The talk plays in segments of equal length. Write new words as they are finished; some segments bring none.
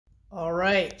All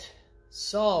right,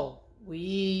 so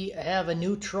we have a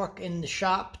new truck in the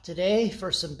shop today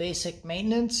for some basic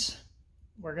maintenance.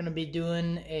 We're going to be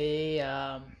doing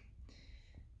a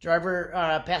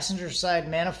passenger side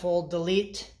manifold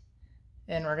delete,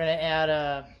 and we're going to add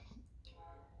a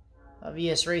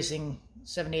VS Racing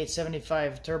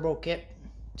 7875 turbo kit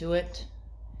to it.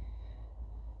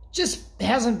 Just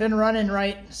hasn't been running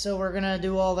right, so we're going to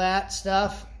do all that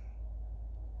stuff.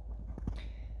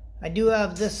 I do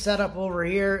have this setup over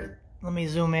here. Let me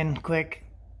zoom in quick.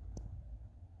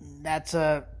 That's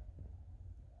a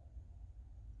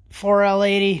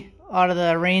 4L80 out of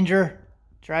the Ranger.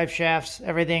 Drive shafts,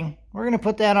 everything. We're going to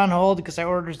put that on hold because I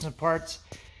ordered some parts.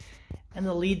 And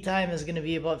the lead time is going to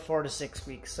be about 4 to 6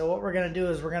 weeks. So what we're going to do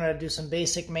is we're going to do some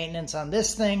basic maintenance on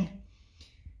this thing.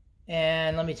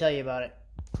 And let me tell you about it.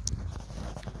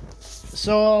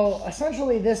 So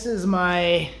essentially this is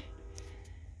my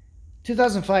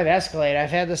 2005 Escalade. I've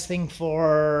had this thing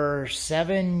for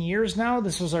 7 years now.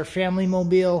 This was our family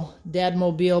mobile, dad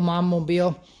mobile, mom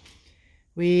mobile.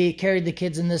 We carried the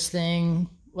kids in this thing,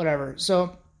 whatever.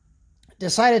 So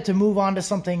decided to move on to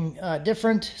something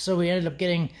different. So we ended up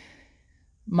getting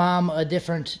mom a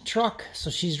different truck.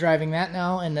 So she's driving that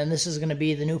now. And then this is going to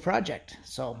be the new project.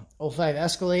 So 05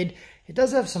 Escalade. It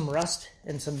does have some rust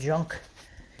and some junk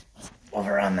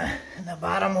over on the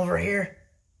bottom over here.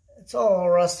 It's all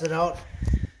rusted out.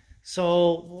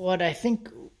 So what I think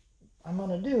I'm going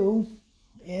to do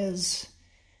is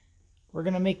we're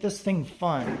going to make this thing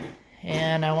fun.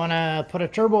 And I want to put a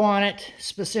turbo on it,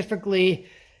 specifically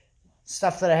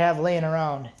stuff that I have laying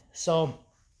around. So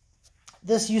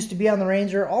this used to be on the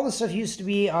Ranger. All this stuff used to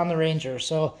be on the Ranger.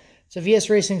 So it's a VS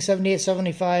Racing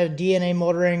 7875 DNA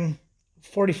motoring,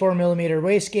 44 millimeter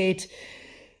wastegate.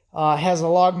 Has a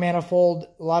log manifold.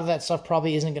 A lot of that stuff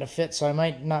probably isn't going to fit, so I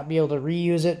might not be able to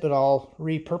reuse it, but I'll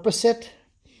repurpose it.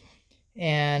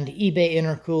 And eBay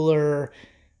intercooler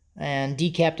and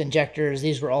decapped injectors.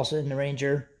 These were also in the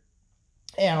Ranger.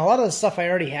 And a lot of the stuff I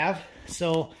already have.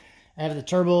 So I have the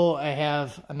turbo. I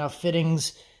have enough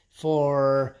fittings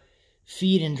for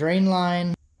feed and drain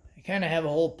line. I kind of have a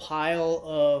whole pile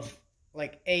of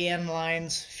like AN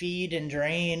lines, feed and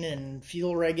drain and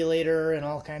fuel regulator and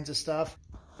all kinds of stuff.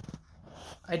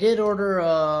 I did order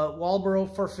a Walbro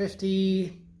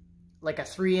 450, like a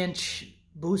 3-inch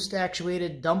boost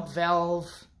actuated dump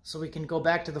valve, so we can go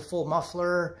back to the full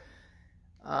muffler,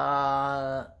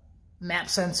 map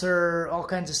sensor, all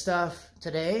kinds of stuff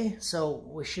today. So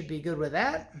we should be good with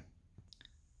that.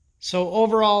 So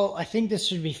overall, I think this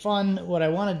should be fun. What I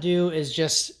want to do is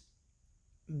just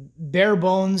bare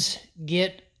bones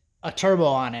get a turbo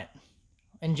on it.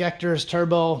 Injectors,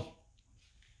 turbo,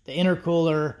 the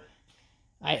intercooler.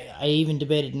 I even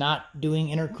debated not doing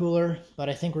intercooler, but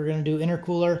I think we're going to do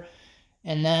intercooler,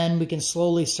 and then we can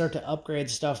slowly start to upgrade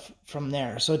stuff from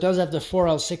there. So it does have the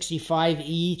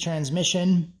 4L65E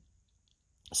transmission.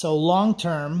 So long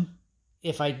term,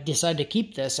 if I decide to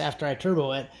keep this after I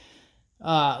turbo it,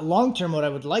 long term what I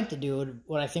would like to do,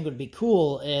 what I think would be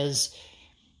cool, is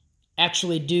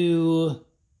actually do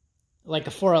like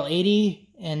a 4L80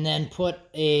 and then put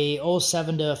a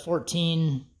 07 to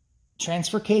 14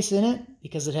 transfer case in it,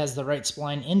 because it has the right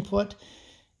spline input,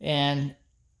 and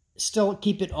still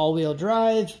keep it all-wheel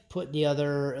drive, put the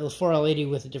other 4L80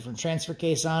 with a different transfer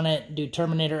case on it, do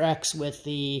Terminator X with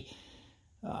the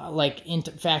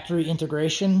factory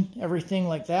integration, everything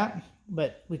like that.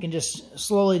 But we can just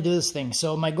slowly do this thing.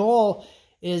 So my goal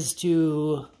is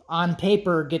to, on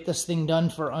paper, get this thing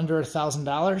done for under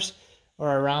 $1,000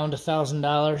 or around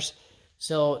 $1,000.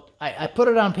 So I put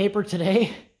it on paper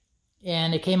today,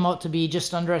 and it came out to be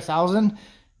just under $1,000,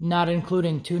 not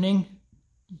including tuning.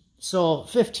 So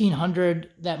 $1,500,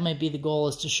 that might be the goal,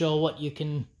 is to show what you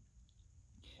can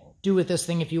do with this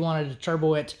thing if you wanted to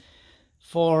turbo it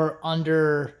for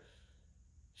under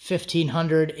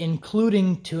 $1,500,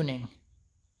 including tuning.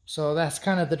 So that's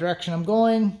kind of the direction I'm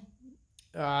going.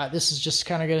 This is just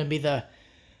kind of going to be the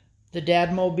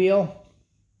dad mobile,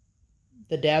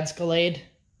 the Dadscalade,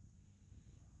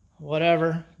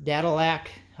 whatever, Dadillac.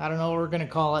 I don't know what we're going to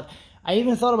call it. I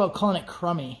even thought about calling it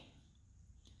Crummy,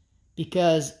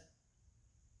 because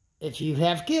if you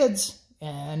have kids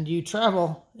and you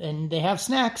travel and they have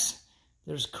snacks,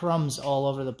 there's crumbs all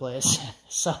over the place.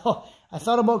 So I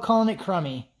thought about calling it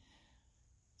Crummy.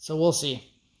 So we'll see.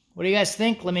 What do you guys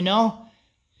think? Let me know.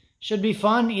 Should be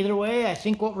fun either way. I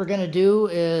think what we're going to do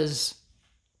is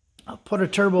I'll put a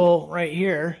turbo right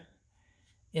here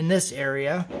in this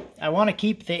area. I want to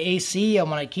keep the AC, I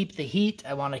want to keep the heat,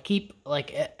 I want to keep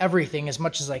like everything as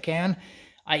much as I can.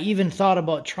 I even thought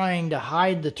about trying to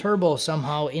hide the turbo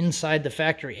somehow inside the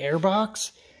factory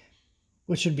airbox,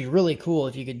 which would be really cool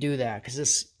if you could do that, because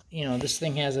this, you know, this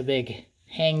thing has a big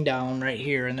hang down right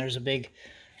here, and there's a big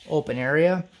open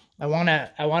area. I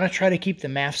wanna try to keep the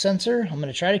MAF sensor. I'm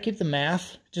gonna try to keep the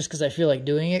MAF just because I feel like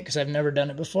doing it, because I've never done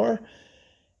it before.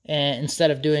 And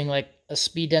instead of doing like a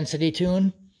speed density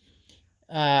tune,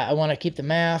 I want to keep the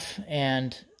MAF,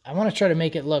 and I want to try to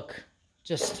make it look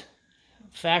just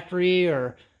factory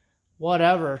or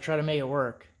whatever. Try to make it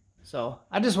work. So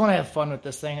I just want to have fun with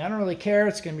this thing. I don't really care.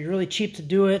 It's going to be really cheap to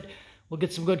do it. We'll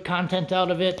get some good content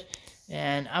out of it,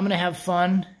 and I'm going to have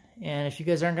fun. And if you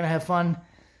guys aren't going to have fun,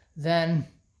 then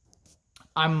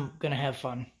I'm going to have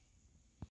fun.